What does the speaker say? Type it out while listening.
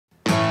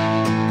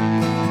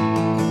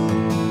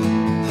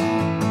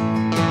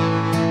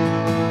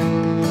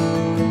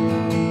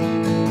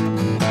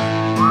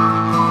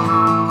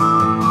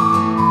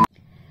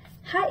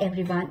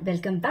everyone,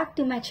 welcome back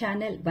to my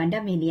channel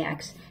Wonder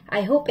Maniacs.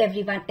 I hope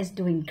everyone is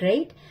doing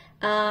great.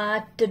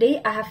 Today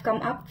I have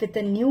come up with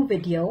a new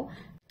video.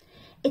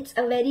 It's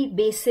a very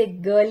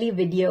basic girly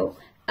video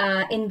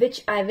in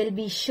which I will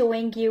be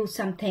showing you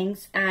some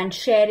things and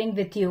sharing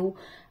with you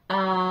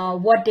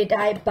what did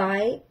I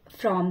buy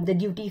from the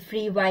duty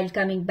free while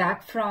coming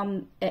back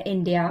from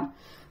India.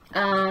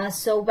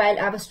 So while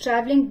I was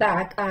traveling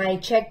back, I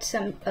checked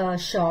some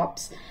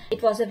shops.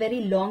 It was a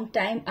very long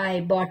time I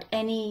bought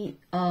any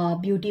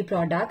beauty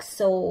products,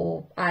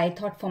 so I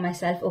thought for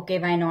myself, okay,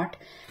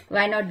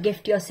 why not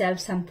gift yourself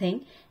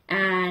something?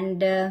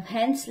 And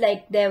hence,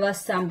 like, there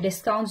was some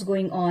discounts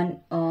going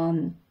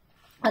on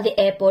the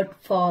airport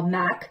for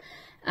MAC,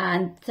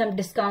 and some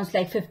discounts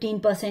like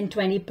 15%,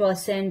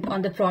 20%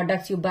 on the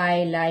products you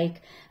buy,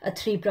 like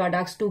 3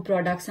 products, 2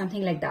 products,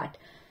 something like that.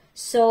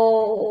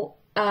 So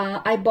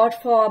I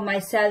bought for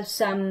myself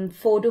some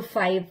 4 to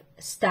 5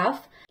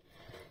 stuff.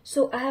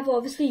 So I have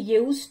obviously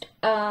used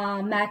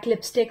MAC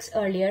lipsticks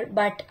earlier,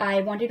 but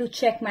I wanted to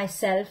check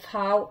myself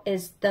how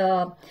is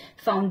the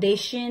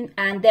foundation,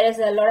 and there is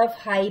a lot of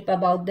hype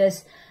about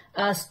this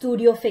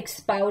Studio Fix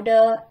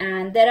powder,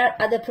 and there are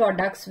other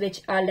products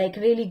which are like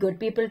really good.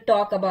 People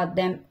talk about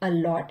them a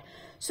lot.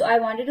 So I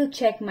wanted to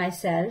check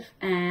myself,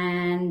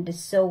 and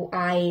so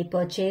I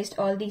purchased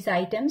all these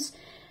items.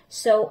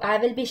 So I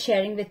will be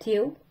sharing with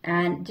you,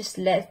 and just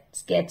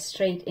let's get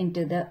straight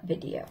into the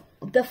video.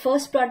 The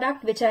first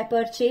product which I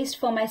purchased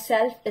for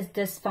myself is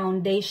this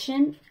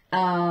foundation.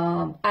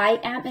 I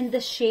am in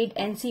the shade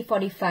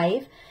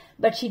NC45,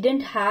 but she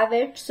didn't have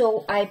it,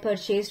 so I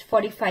purchased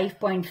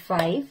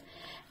 45.5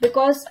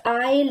 because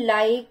I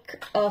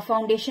like a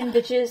foundation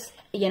which is,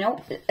 you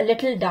know, a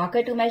little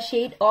darker to my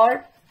shade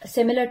or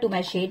similar to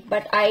my shade,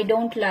 but I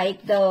don't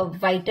like the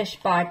whitish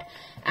part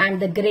and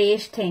the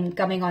grayish thing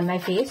coming on my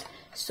face.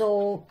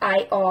 So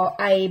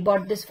I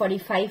bought this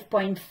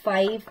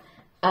 45.5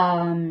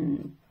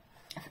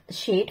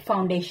 shade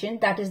foundation.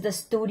 That is the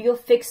Studio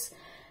Fix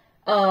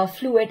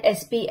Fluid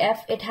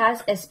SPF. It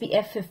has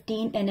SPF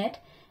 15 in it,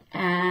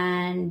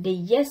 and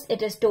yes,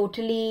 it is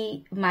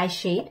totally my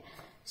shade.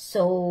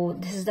 So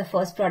this is the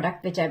first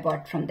product which I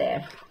bought from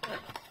there.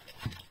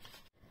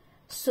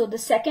 So the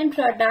second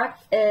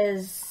product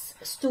is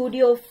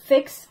Studio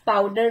Fix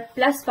Powder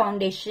Plus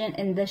Foundation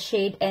in the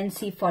shade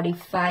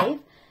NC45.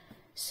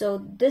 So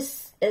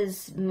this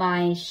is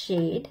my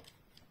shade,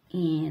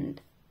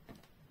 and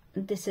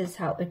this is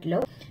how it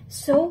looks.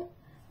 So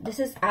this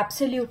is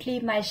absolutely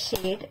my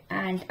shade,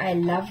 and I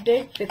loved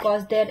it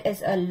because there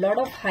is a lot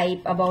of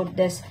hype about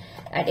this,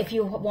 and if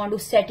you want to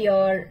set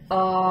your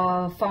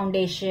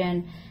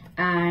foundation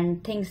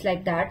and things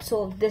like that.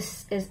 So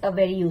this is a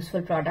very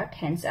useful product,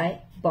 hence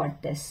I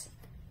bought this.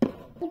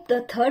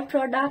 The third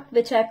product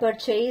which I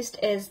purchased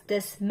is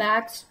this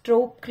MAC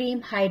Strobe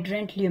Cream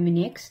Hydrant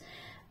Luminix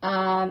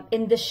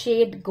in the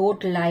shade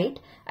Goat Light.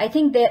 I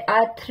think there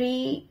are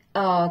 3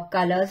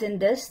 colors in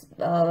this,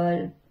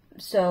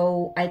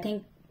 so I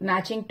think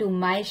matching to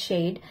my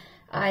shade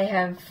I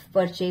have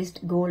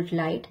purchased Gold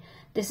Light.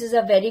 This is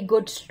a very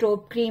good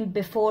strobe cream.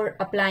 Before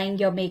applying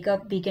your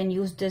makeup, we can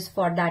use this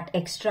for that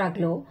extra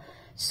glow.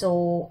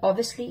 So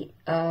obviously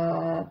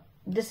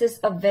this is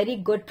a very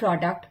good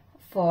product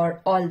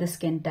for all the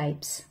skin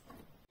types.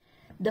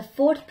 The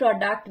fourth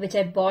product which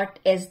I bought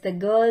is the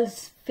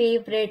girl's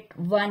favorite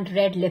one,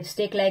 red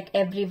lipstick. Like,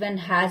 everyone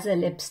has a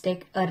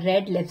lipstick, a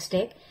red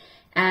lipstick,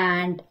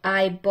 and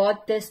I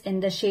bought this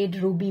in the shade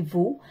Ruby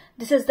Woo.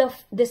 This is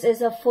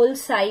a full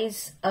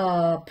size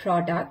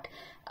product.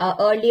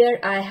 Earlier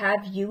I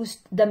have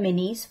used the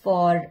minis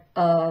for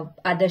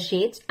other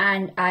shades,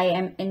 and I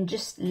am in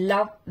just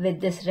love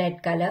with this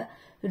red color,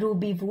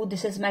 Ruby Woo.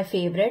 This is my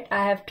favorite.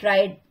 I have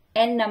tried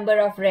n number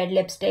of red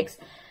lipsticks,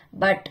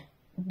 but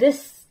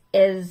this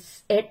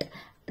is it.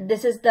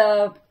 This is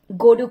the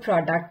go-to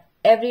product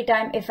every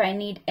time if I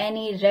need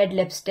any red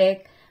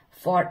lipstick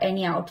for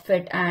any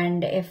outfit,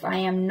 and if I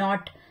am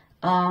not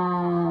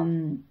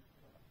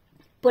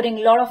putting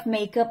a lot of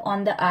makeup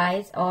on the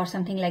eyes or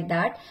something like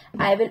that,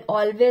 I will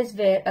always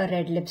wear a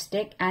red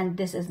lipstick, and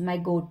this is my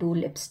go-to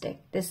lipstick.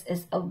 This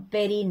is a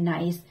very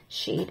nice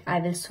shade. I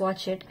will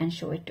swatch it and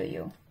show it to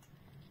you.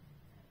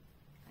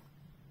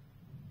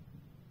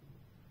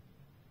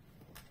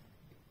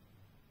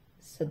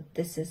 So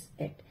this is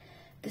it.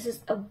 This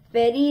is a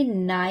very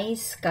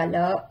nice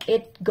color.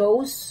 It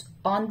goes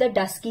on the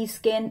dusky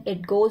skin.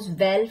 It goes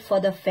well for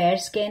the fair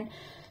skin.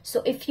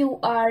 So if you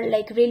are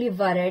like really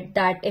worried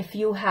that if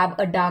you have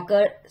a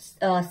darker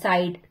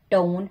side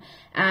tone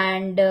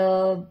and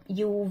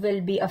you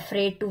will be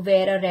afraid to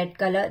wear a red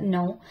color,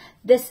 no.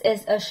 This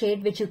is a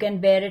shade which you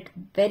can wear it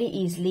very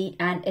easily,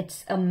 and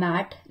it's a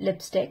matte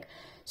lipstick.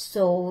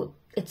 So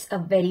it's a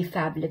very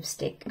fab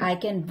lipstick. I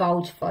can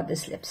vouch for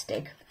this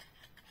lipstick.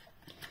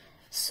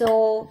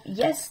 So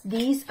yes,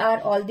 these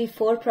are all the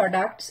 4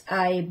 products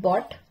I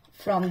bought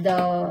from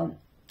the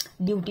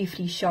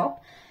duty-free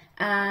shop,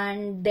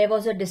 and there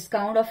was a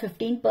discount of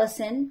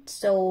 15%,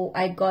 so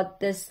I got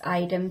this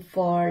item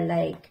for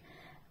like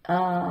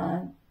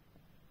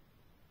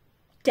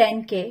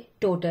 10k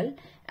total,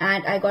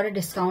 and I got a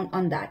discount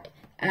on that.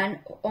 And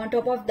on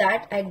top of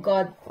that, I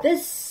got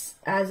this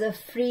as a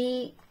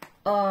free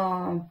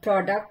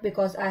product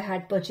because I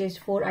had purchased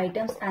 4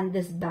 items, and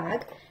this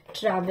bag,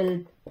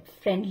 travel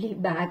friendly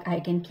bag, I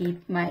can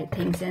keep my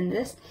things in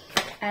this.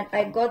 And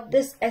I got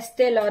this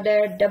Estee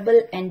Lauder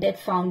double-ended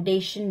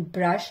foundation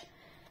brush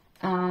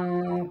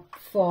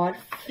for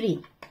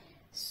free.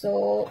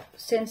 So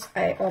since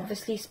I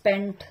obviously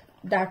spent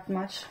that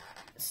much,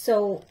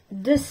 so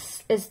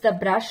this is the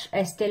brush,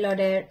 Estee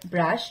Lauder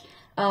brush,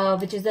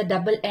 which is a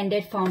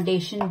double-ended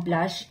foundation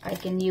blush. I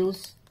can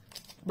use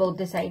both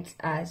the sides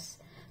as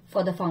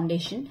for the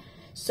foundation.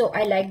 So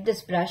I like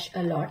this brush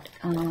a lot.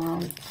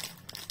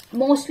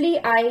 Mostly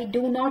I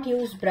do not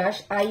use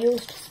brush, I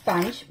used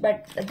sponge,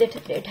 but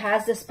it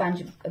has the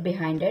sponge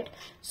behind it,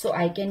 so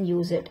I can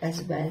use it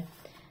as well.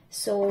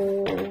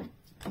 So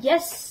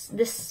yes,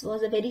 this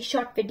was a very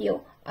short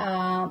video.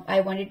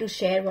 I wanted to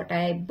share what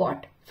I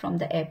bought from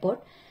the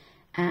airport,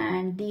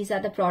 and these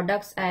are the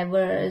products I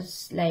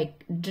was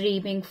like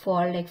dreaming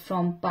for, like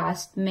from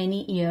past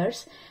many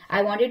years.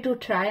 I wanted to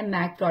try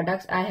MAC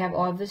products. I have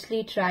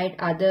obviously tried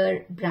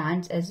other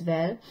brands as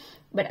well,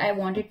 but I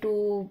wanted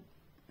to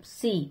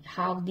see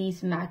how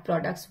these MAC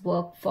products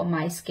work for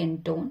my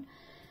skin tone.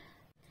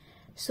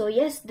 So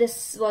yes,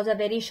 this was a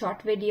very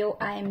short video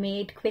I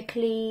made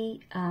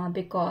quickly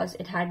because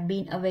it had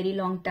been a very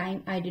long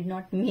time I did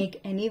not make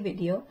any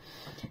video.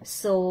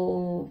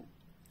 So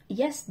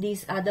yes,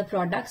 these are the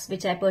products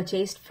which I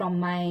purchased from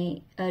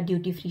my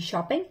duty-free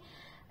shopping.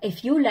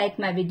 If you like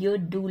my video,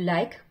 do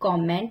like,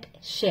 comment,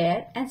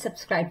 share and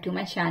subscribe to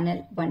my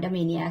channel Wonder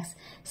Maniacs.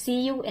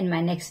 See you in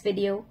my next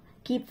video.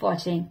 Keep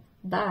watching.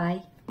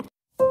 Bye.